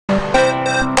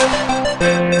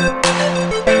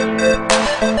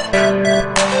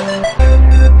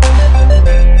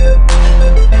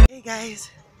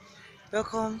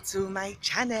welcome to my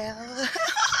channel.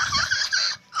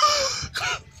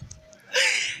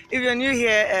 If you're new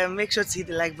here, make sure to hit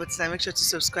the like button and make sure to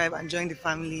subscribe and join the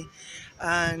family.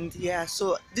 And yeah,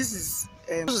 so this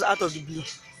was out of the blue.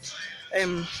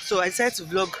 So I decided to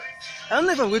vlog. I don't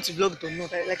know if I'm going to vlog or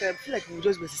not. I feel like we'll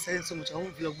just be exercising so much. I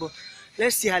won't vlog, but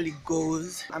let's see how it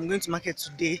goes. I'm going to market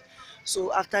today,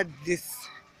 so after this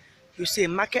you see a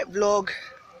market vlog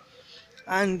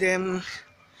and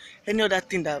any other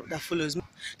thing that follows.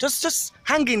 Just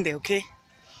hang in there, okay?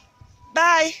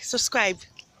 Bye. Subscribe.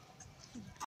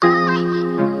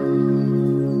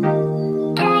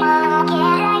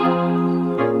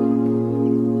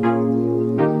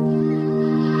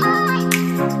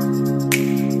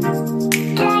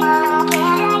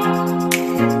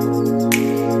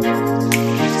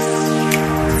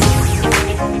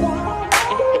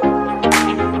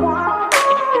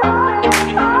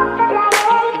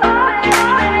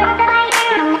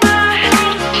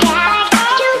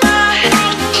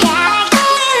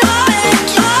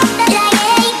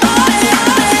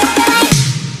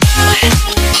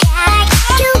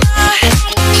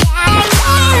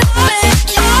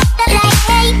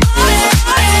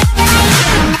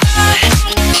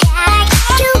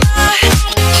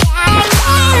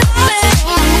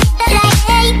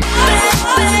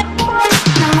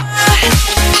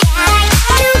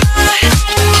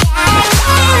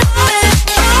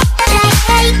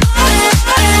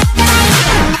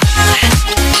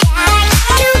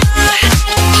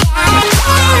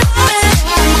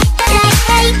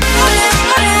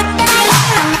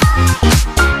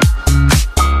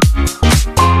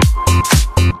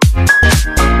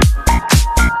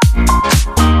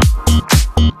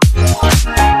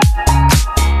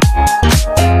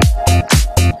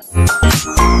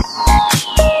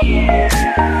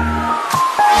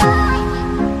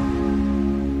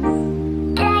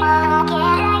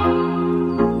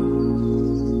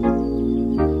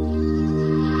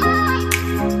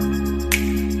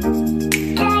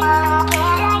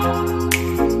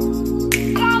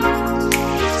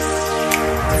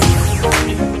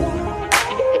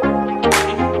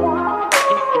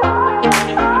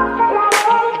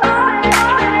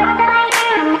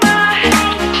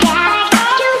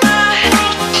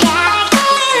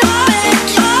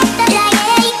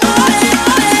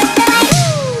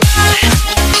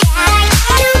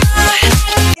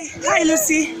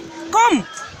 Come!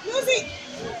 Lucy,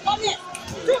 come here.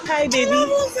 Hi, baby.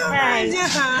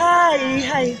 Hi.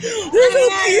 Hi. You're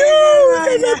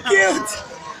so cute.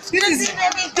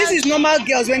 This is normal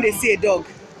girls when they see a dog.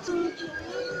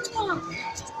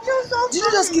 Did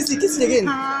you just kiss it? Kiss it again.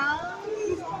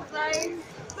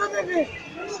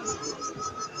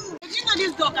 Did you know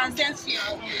this dog can sense fear?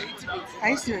 Are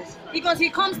you serious? Because he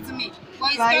comes to me, but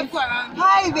he's careful around me.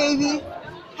 Hi, baby.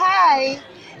 Hi.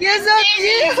 You're so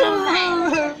cute.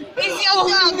 It's your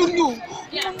dog.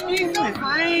 Yeah, he's so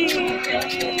fine.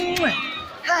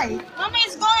 Hi. Mommy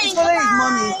is going. His color is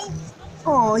mommy.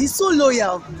 Oh, he's so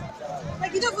loyal.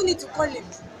 Like you don't even need to call him.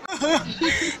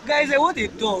 Guys, I want a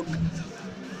dog.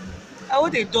 I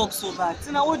want a dog so bad.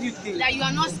 Tina, what do you think? That you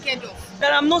are not scared of.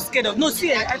 That I'm not scared of. No,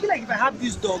 see, I feel like if I have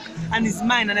this dog and it's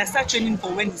mine and I start training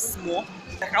for when he's small,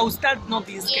 like I will start not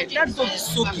being scared. That dog is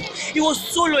so good. He was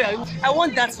so loyal. I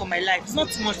want that for my life. It's not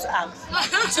too much to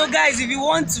ask. So guys, if you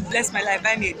want to bless my life,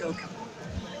 buy me a dog.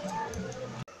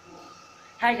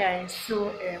 Hi guys.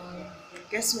 So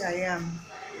guess where I am?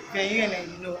 Nigerian,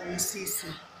 and you know, I'm CC.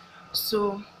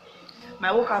 So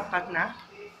my workout partner,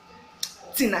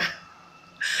 Tina,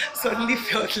 suddenly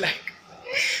felt like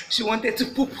she wanted to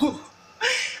poo-poo.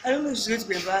 I don't know if she's going to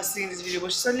be embarrassing in this video,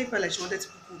 but she suddenly felt like she wanted to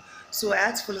poo-poo. So I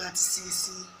had to follow her to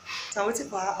CC. So I'm waiting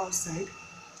for her outside.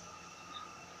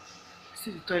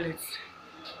 See the toilet.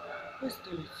 Where's the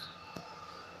toilet?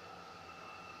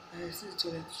 I see the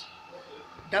toilet.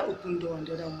 That open door and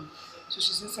the other one. So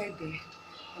she's inside there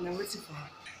and I'm waiting for her.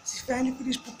 She finally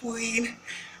finished poo-pooing.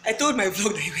 I told my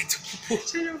vlog that he went to poo-poo.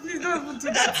 Please don't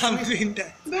do that. I'm doing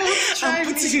that. I'm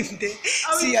putting it there.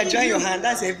 See, I dry your hand.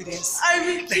 That's evidence. I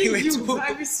will kill you.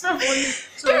 I will swear on you.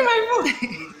 Tell my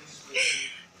phone.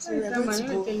 So we are going to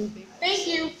go. Thank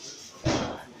you.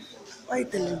 Why are you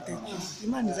telling him thank you? The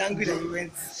man is angry that he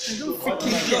went. I don't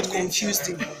freaking God confused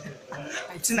him.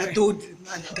 I think I told the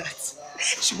man that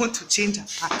she wants to change her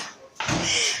path.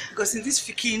 Because in this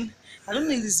freaking, I don't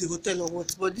know if this is a hotel or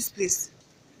what, but this place,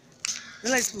 I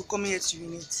don't like people coming here to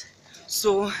urinate.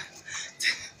 So,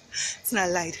 Tina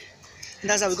lied. And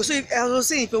that's how we go. So, I was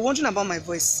saying, if you're wondering about my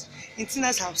voice, in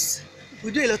Tina's house,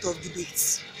 we do a lot of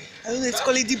debates. I don't know if to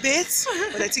call it debates,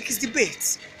 but I think it's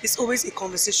debate. It's always a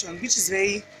conversation, which is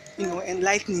very, you know,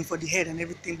 enlightening for the head and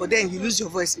everything. But then you lose your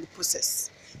voice in the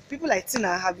process. People like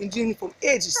Tina have been doing it for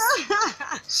ages.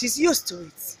 She's used to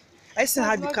it. I still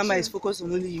had the camera is focused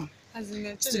on only you.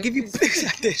 To give you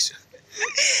attention.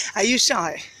 Are you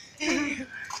shy?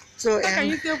 So how can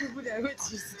you tell people that I went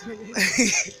to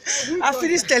the I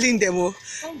finished telling them, Oh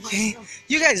my God.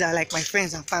 you guys are like my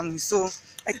friends and family, so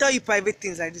I tell you private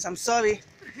things like this. I'm sorry.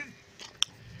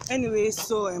 Anyway,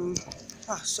 so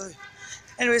sorry.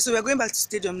 Anyway, so we're going back to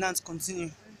stadium now to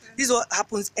continue. This is what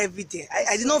happens every day.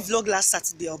 I did not vlog last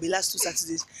Saturday or the last 2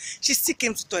 Saturdays. She still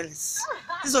came to toilets.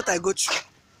 This is what I go through.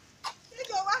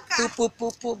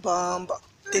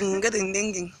 Ding ding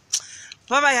ding ding.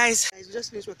 Bye bye guys. We just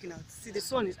finished working out. See, the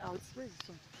sun is out. Where is the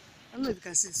sun? I don't know if you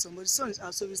can see the sun, but the sun is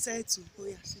out. So we decided to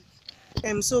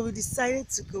so we decided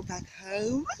to go back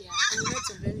home. Yeah, we met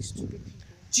some very stupid people.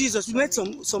 Jesus, we met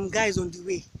some guys on the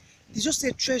way. They just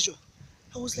said treasure.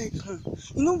 I was like,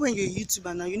 you know, when you're a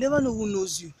YouTuber now, you never know who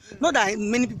knows you. Not that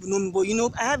many people know me, but you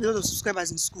know, I have a lot of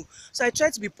subscribers in school, so I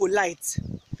tried to be polite.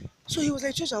 So he was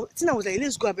like, treasure. Tina was like,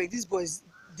 let's go back. These boys,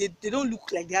 they don't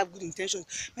look like they have good intentions.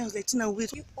 And I was like, Tina,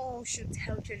 wait. You all should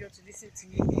tell Treasure to listen to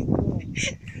me.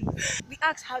 We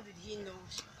asked, how did he know?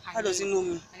 How does he know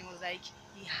me? And he was like,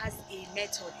 he has a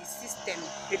method, a system,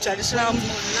 A traditional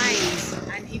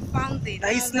online, and he found it.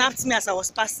 He snapped me as I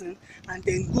was passing and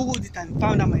then googled it and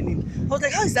found out my name. I was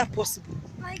like, how is that possible?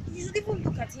 Like, you should even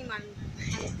look at him and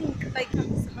think, like,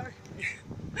 I'm sorry.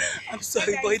 I'm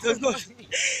sorry, but it was not.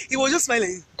 He was just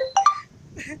smiling.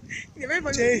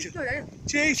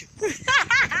 Change.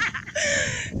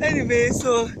 Anyway,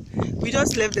 so we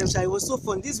just left them. So it was so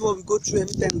fun. This is what we go through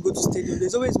every time we go to stadium.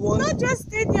 There's always one. Not just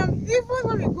stadium, even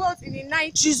when we go out in the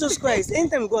night. Jesus Christ!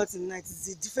 Anytime we go out in the night, it's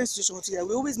a different situation altogether.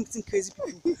 We're always meeting crazy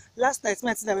people. Last night,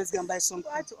 my sister went to go and buy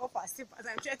something. I had to offer slippers.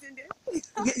 I'm threatening them.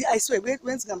 I swear, we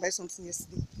went to go and buy something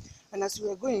yesterday, and as we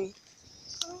were going,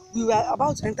 we were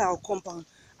about to enter our compound.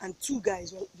 And 2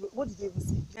 guys, what did they even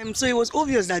say? So it was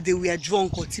obvious that they were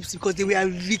drunk or tipsy because they were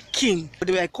reeking.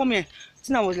 They were like, come here.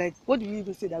 Tina was like, what did we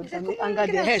even say that would anger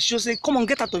their head? She was like, come on,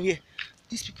 get out of here.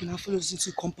 These people now follow us into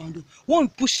the compound. One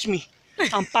pushed me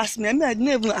and passed me. I mean,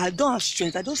 I don't have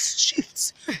strength. I just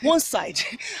shift one side.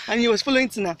 And he was following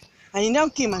Tina. And he now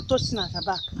came and touched Tina at her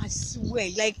back. I swear,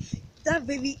 like, that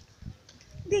very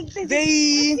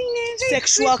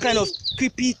sexual kind of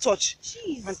creepy touch.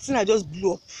 Jeez. And Tina just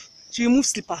blew up. She removed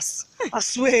slippers. I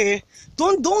swear.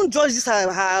 Don't judge this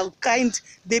her kind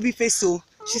baby face. So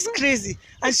she's crazy.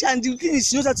 And the thing is,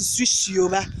 she knows how to switch to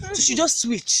Yoruba. So she just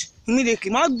switch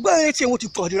immediately. I don't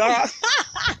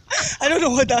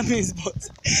know what that means, but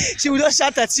she will just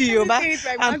shout at you Yoruba.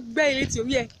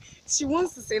 She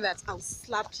wants to say that I'll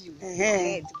slap you in the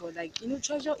head, but like, you know,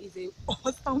 Treasure is a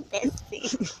awesome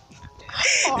person.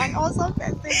 An awesome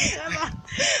person.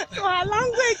 So her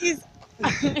language is.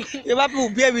 Yoruba people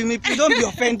bear with me, please don't be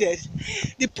offended.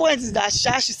 The point is that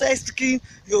she started speaking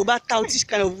Yoruba tautish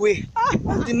kind of way.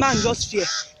 The man just fear.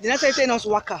 The next time telling us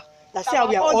waka. That's how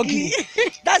we are ugly.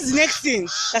 That's the next thing.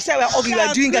 That's how we are ugly. We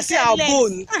are doing. That's our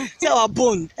bone. See our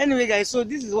bone. Anyway, guys, so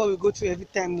this is what we go through every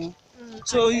time.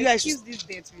 So you guys, this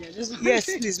date, we are just yes,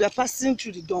 please. We are passing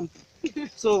through the dump.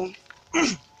 So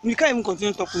we can't even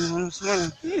continue talking.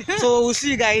 So we'll see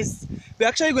you guys. We're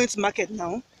actually going to market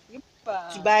now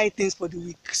to buy things for the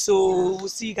week. So we'll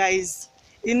see you guys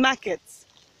in market.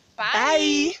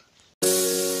 Bye.